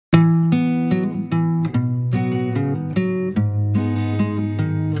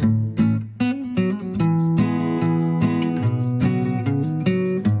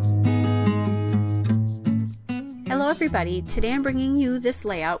everybody, today I'm bringing you this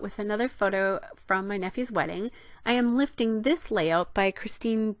layout with another photo from my nephew's wedding. I am lifting this layout by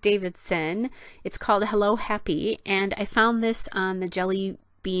Christine Davidson. It's called Hello Happy, and I found this on the Jelly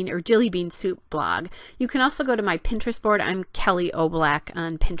Bean Soup blog. You can also go to my Pinterest board. I'm Kelly O'Black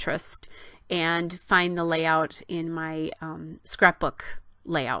on Pinterest, and find the layout in my scrapbook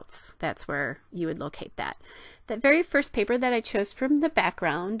layouts. That's where you would locate that. The very first paper that I chose from the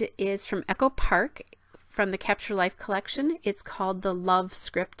background is from Echo Park from the Capture Life collection. It's called the Love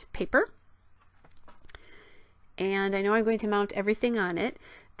Script paper. And I know I'm going to mount everything on it.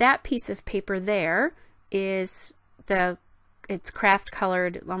 That piece of paper there is it's craft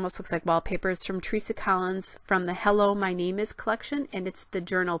colored, almost looks like wallpaper. It's from Teresa Collins from the Hello My Name Is collection, and it's the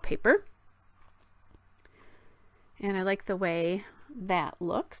journal paper. And I like the way that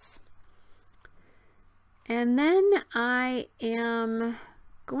looks. And then I am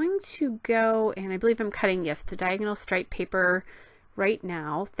going to go, and I believe I'm cutting, yes, the diagonal stripe paper right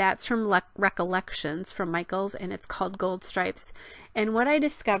now. That's from Recollections from Michaels, and it's called Gold Stripes. And what I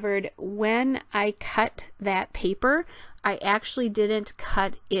discovered when I cut that paper, I actually didn't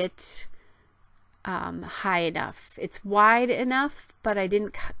cut it high enough. It's wide enough, but I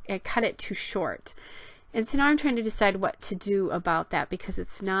cut it too short. And so now I'm trying to decide what to do about that, because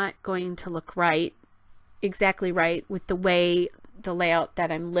it's not going to look exactly right with the way the layout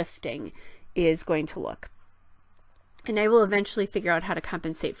that I'm lifting is going to look. And I will eventually figure out how to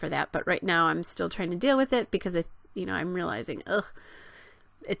compensate for that, but right now I'm still trying to deal with it because I'm realizing,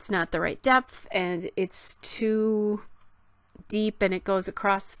 it's not the right depth and it's too deep and it goes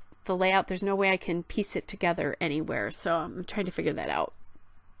across the layout. There's no way I can piece it together anywhere. So I'm trying to figure that out,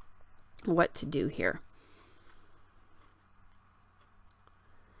 what to do here.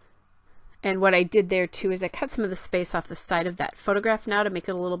 And what I did there too is I cut some of the space off the side of that photograph now to make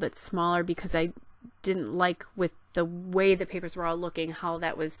it a little bit smaller, because I didn't like, with the way the papers were all looking, how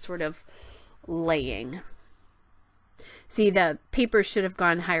that was sort of laying. See, the paper should have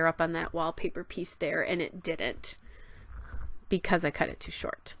gone higher up on that wallpaper piece there, and it didn't, because I cut it too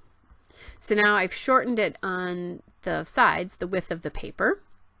short. So now I've shortened it on the sides, the width of the paper,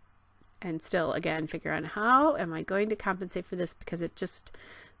 and still again figure out how am I going to compensate for this, because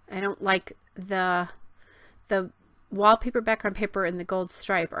I don't like the wallpaper background paper and the gold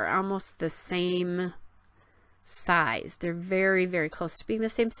stripe are almost the same size. They're very, very close to being the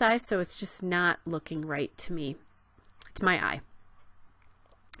same size, so it's just not looking right to me. It's my eye.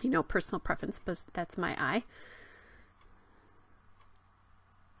 Personal preference, but that's my eye.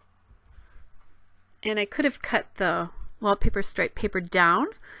 And I could have cut the wallpaper stripe paper down,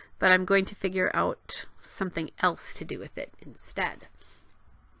 but I'm going to figure out something else to do with it instead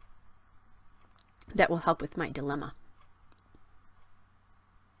that will help with my dilemma.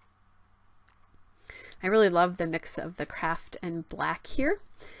 I really love the mix of the craft and black here.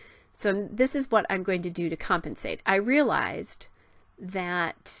 So this is what I'm going to do to compensate. I realized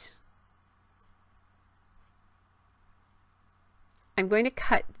that I'm going to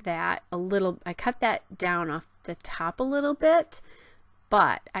cut that a little. I cut that down off the top a little bit,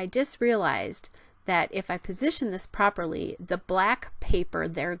 but I just realized that if I position this properly, the black paper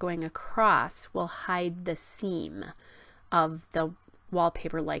there going across will hide the seam of the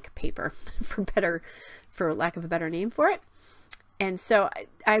wallpaper-like paper, for lack of a better name for it. And so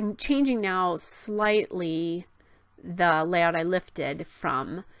I'm changing now slightly the layout I lifted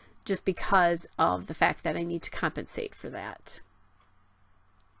from, just because of the fact that I need to compensate for that.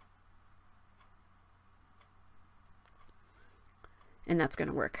 And that's going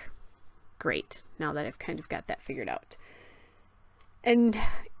to work great now that I've kind of got that figured out. And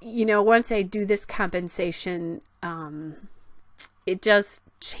once I do this compensation, it just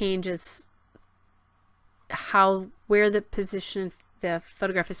changes where the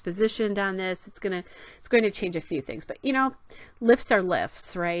photograph is positioned on this. It's going to change a few things, but lifts are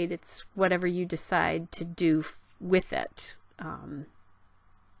lifts, right? It's whatever you decide to do with it.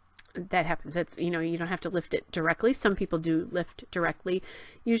 That happens. It's, you don't have to lift it directly. Some people do lift directly.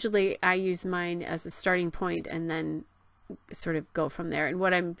 Usually I use mine as a starting point and then sort of go from there. And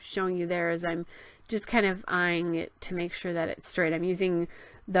what I'm showing you there is I'm just kind of eyeing it to make sure that it's straight. I'm using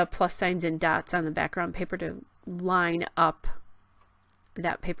the plus signs and dots on the background paper to line up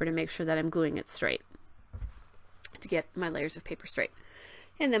that paper to make sure that I'm gluing it straight, to get my layers of paper straight.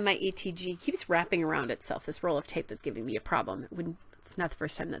 And then my ATG keeps wrapping around itself. This roll of tape is giving me a problem. It's not the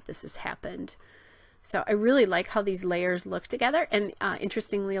first time that this has happened. So I really like how these layers look together. And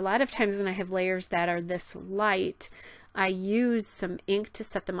interestingly, a lot of times when I have layers that are this light, I use some ink to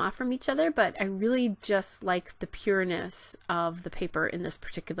set them off from each other, but I really just like the pureness of the paper in this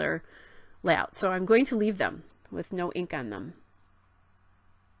particular layout. So I'm going to leave them with no ink on them.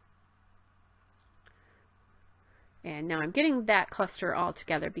 And now I'm getting that cluster all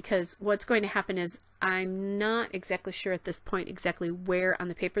together, because what's going to happen is I'm not exactly sure at this point exactly where on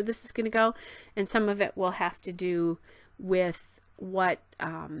the paper this is going to go, and some of it will have to do with what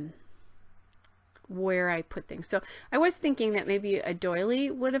where I put things. So I was thinking that maybe a doily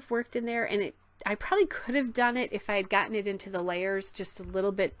would have worked in there, and I probably could have done it if I had gotten it into the layers just a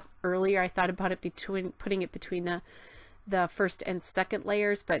little bit earlier. I thought about it putting it between the first and second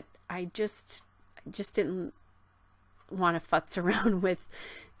layers, but I just didn't want to futz around with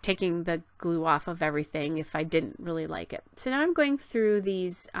taking the glue off of everything if I didn't really like it. So now I'm going through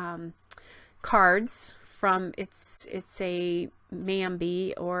these cards from it's a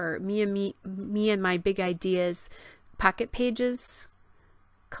Mambi, or me and my big ideas pocket pages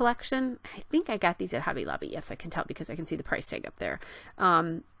collection. I think I got these at Hobby Lobby. Yes, I can tell because I can see the price tag up there.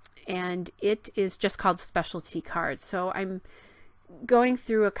 And it is just called specialty cards. So I'm going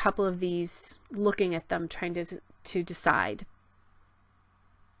through a couple of these, looking at them, trying to decide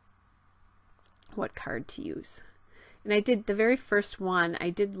what card to use. And I did the very first one. I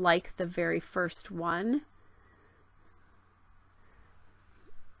did like the very first one,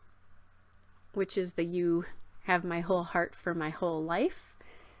 which is the "You have my whole heart for my whole life."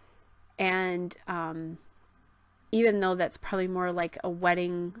 And even though that's probably more like a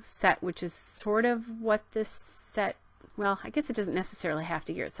wedding set, which is sort of what this set, well, I guess it doesn't necessarily have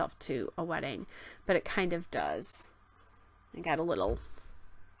to gear itself to a wedding, but it kind of does. I got a little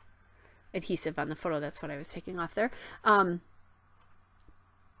adhesive on the photo. That's what I was taking off there. But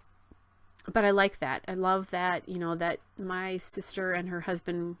I like that. I love that, you know, that my sister and her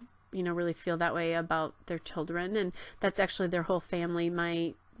husband, you know, really feel that way about their children. And that's actually their whole family.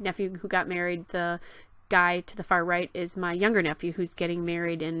 My nephew who got married, the guy to the far right, is my younger nephew who's getting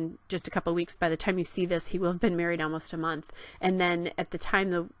married in just a couple of weeks. By the time you see this, he will have been married almost a month. And then at the time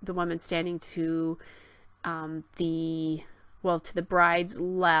the woman standing to the bride's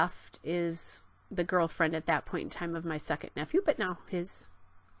left is the girlfriend at that point in time of my second nephew, but now his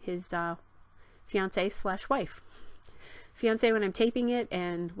fiance / wife. Fiance when I'm taping it,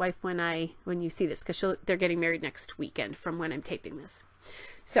 and wife when you see this, because they're getting married next weekend from when I'm taping this.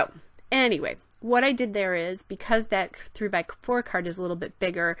 So anyway, what I did there is, because that 3x4 card is a little bit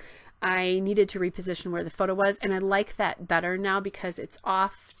bigger, I needed to reposition where the photo was, and I like that better now because it's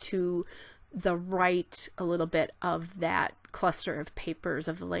off to the right a little bit of that cluster of papers,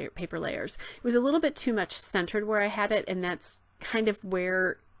 of the paper layers. It was a little bit too much centered where I had it, and that's kind of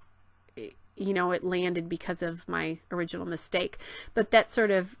where, you know, it landed because of my original mistake. But that sort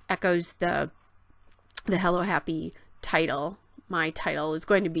of echoes the Hello Happy title. My title is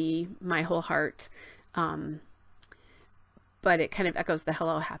going to be My Whole Heart, but it kind of echoes the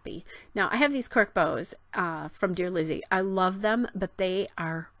Hello Happy. Now I have these cork bows from Dear Lizzie. I love them, but they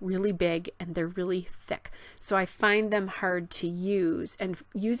are really big and they're really thick. So I find them hard to use, and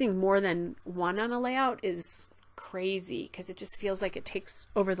using more than one on a layout is crazy because it just feels like it takes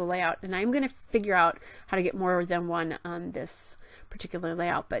over the layout. And I'm going to figure out how to get more than one on this particular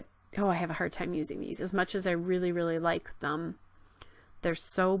layout, but oh, I have a hard time using these. As much as I really, really like them, they're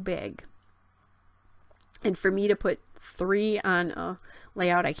so big. And for me to put 3 on a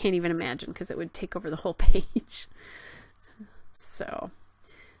layout, I can't even imagine, because it would take over the whole page. So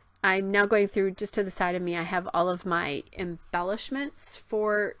I'm now going through, just to the side of me, I have all of my embellishments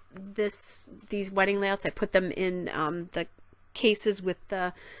for these wedding layouts. I put them in the cases with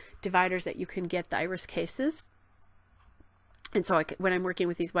the dividers that you can get, the iris cases. And so when I'm working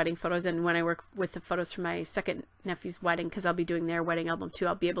with these wedding photos, and when I work with the photos for my second nephew's wedding, because I'll be doing their wedding album too,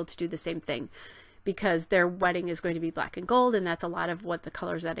 I'll be able to do the same thing, because their wedding is going to be black and gold, and that's a lot of what the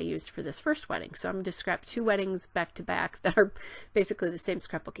colors that I used for this first wedding. So I'm going to scrap 2 weddings back to back that are basically the same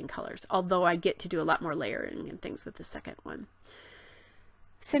scrapbooking colors, although I get to do a lot more layering and things with the second one.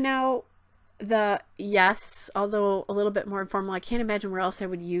 So now although a little bit more informal, I can't imagine where else I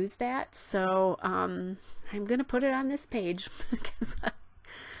would use that. So I'm going to put it on this page because,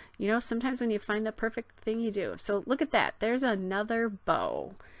 you know, sometimes when you find the perfect thing, you do. So look at that. There's another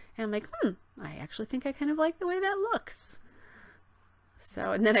bow. And I'm like, I actually think I kind of like the way that looks.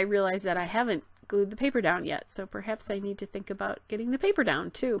 So, and then I realized that I haven't glued the paper down yet. So perhaps I need to think about getting the paper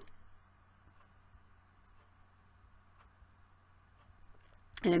down too.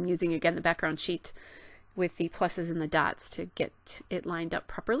 And I'm using, again, the background sheet with the pluses and the dots to get it lined up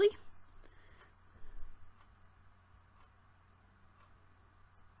properly.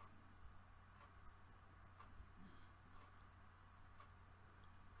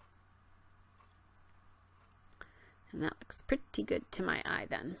 And that looks pretty good to my eye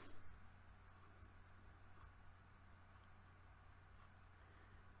then.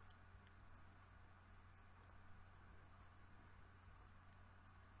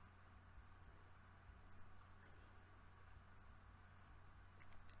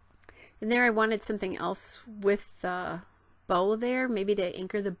 And there I wanted something else with the bow there, maybe to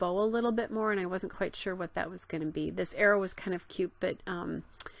anchor the bow a little bit more, and I wasn't quite sure what that was going to be. This arrow was kind of cute, but it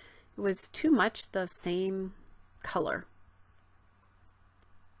was too much the same color.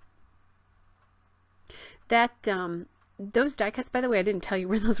 That those die cuts, by the way, I didn't tell you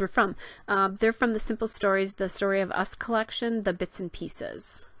where those were from. They're from the Simple Stories, the Story of Us collection, the Bits and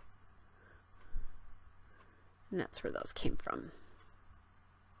Pieces. And that's where those came from.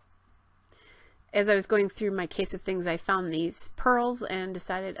 As I was going through my case of things, I found these pearls and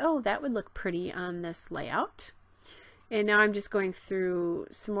decided, oh, that would look pretty on this layout. And now I'm just going through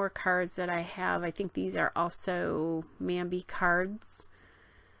some more cards that I have. I think these are also Mambi cards.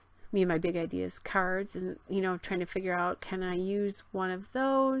 Me and My Big Ideas cards, and you know, trying to figure out, can I use one of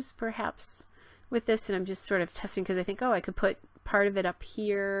those perhaps with this? And I'm just sort of testing, because I think, oh, I could put part of it up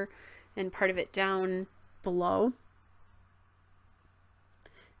here and part of it down below.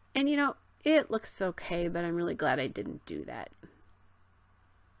 And you know, it looks okay, but I'm really glad I didn't do that.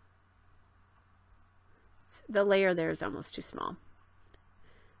 The layer there is almost too small.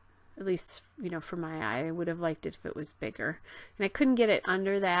 At least, you know, for my eye. I would have liked it if it was bigger. And I couldn't get it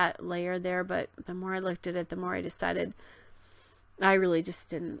under that layer there, but the more I looked at it, the more I decided I really just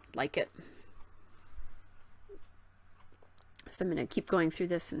didn't like it. So I'm going to keep going through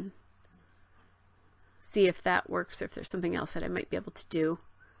this and see if that works, or if there's something else that I might be able to do.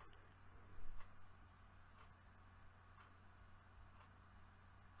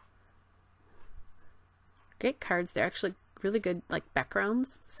 Great cards. They're actually really good, like,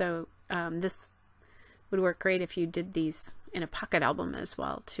 backgrounds. So this would work great if you did these in a pocket album as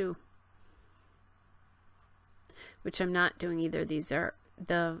well too, which I'm not doing either. These are,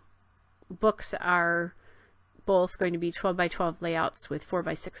 the books are both going to be 12 by 12 layouts with 4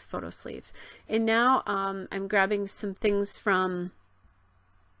 by 6 photo sleeves. And now I'm grabbing some things from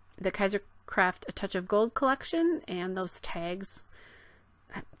the Kaisercraft A Touch of Gold collection, and those tags.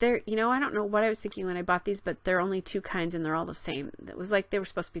 They're, you know, I don't know what I was thinking when I bought these, but there are only 2 kinds and they're all the same. It was like they were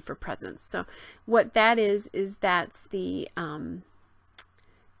supposed to be for presents. So what that is that's the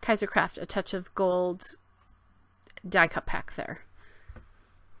Kaisercraft A Touch of Gold die cut pack there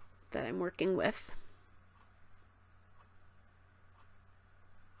that I'm working with.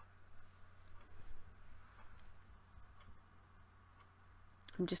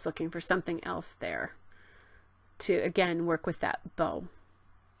 I'm just looking for something else there to, again, work with that bow.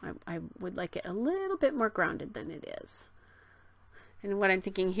 I would like it a little bit more grounded than it is. And what I'm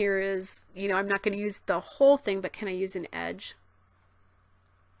thinking here is, you know, I'm not going to use the whole thing, but can I use an edge?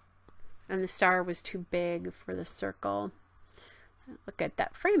 And the star was too big for the circle. Look at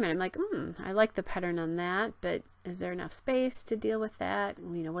that frame and I'm like, I like the pattern on that, but is there enough space to deal with that?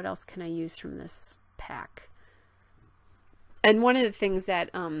 You know, what else can I use from this pack? And one of the things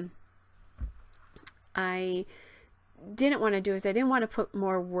that I didn't want to do is I didn't want to put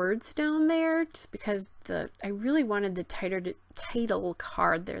more words down there, just because I really wanted the title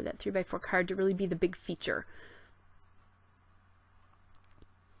card there, that 3x4 card, to really be the big feature.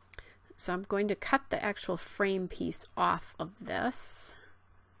 So I'm going to cut the actual frame piece off of this.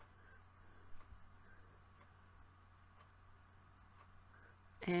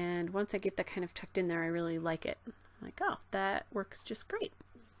 And once I get that kind of tucked in there, I really like it. I'm like, oh, that works just great.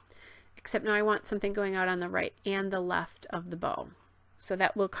 Except now I want something going out on the right and the left of the bow. So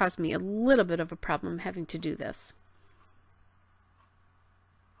that will cause me a little bit of a problem having to do this.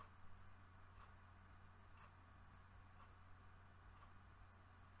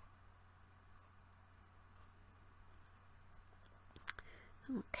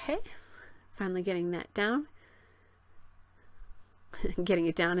 Okay, finally getting that down. Getting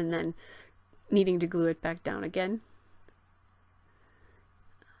it down and then needing to glue it back down again.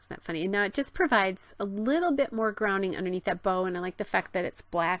 Isn't that funny? And now it just provides a little bit more grounding underneath that bow, and I like the fact that it's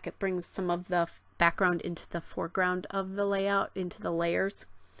black. It brings some of the background into the foreground of the layout, into the layers,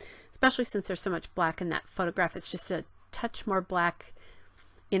 especially since there's so much black in that photograph. It's just a touch more black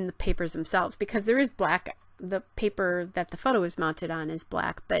in the papers themselves, because there is black. The paper that the photo is mounted on is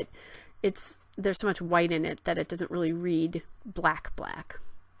black, but there's so much white in it that it doesn't really read black.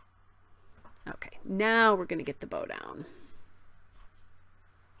 Okay, now we're going to get the bow down.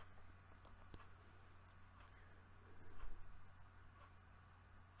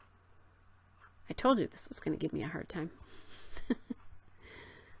 I told you this was going to give me a hard time.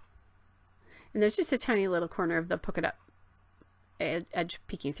 And there's just a tiny little corner of the polka dot edge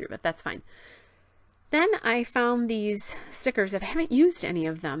peeking through, but that's fine. Then I found these stickers that I haven't used any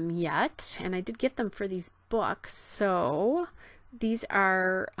of them yet, and I did get them for these books. So these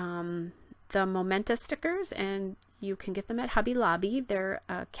are the Momenta stickers, and you can get them at Hobby Lobby. They're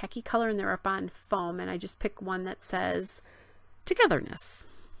a khaki color and they're up on foam, and I just pick one that says Togetherness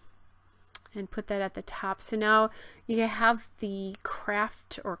and put that at the top. So now you have the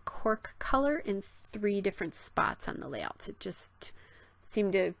craft or cork color in 3 different spots on the layouts. It just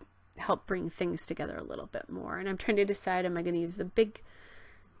seemed to help bring things together a little bit more. And I'm trying to decide, am I going to use the big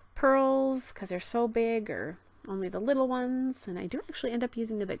pearls because they're so big, or only the little ones? And I do actually end up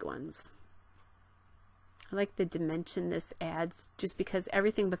using the big ones. I like the dimension this adds, just because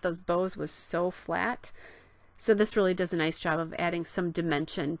everything but those bows was so flat. So this really does a nice job of adding some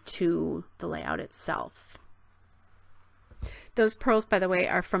dimension to the layout itself. Those pearls, by the way,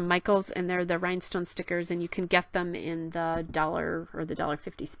 are from Michaels, and they're the rhinestone stickers, and you can get them in the $1 or the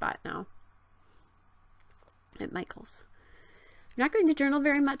 $1.50 spot now at Michaels. I'm not going to journal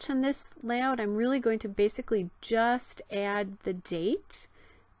very much on this layout. I'm really going to basically just add the date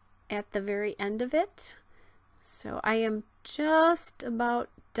at the very end of it. So I am just about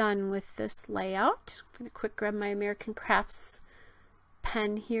done with this layout. I'm going to quick grab my American Crafts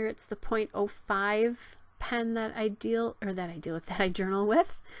pen here. It's the .05 pen that I journal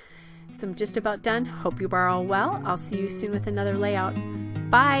with. So I'm just about done. Hope you are all well. I'll see you soon with another layout.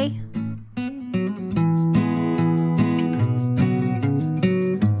 Bye.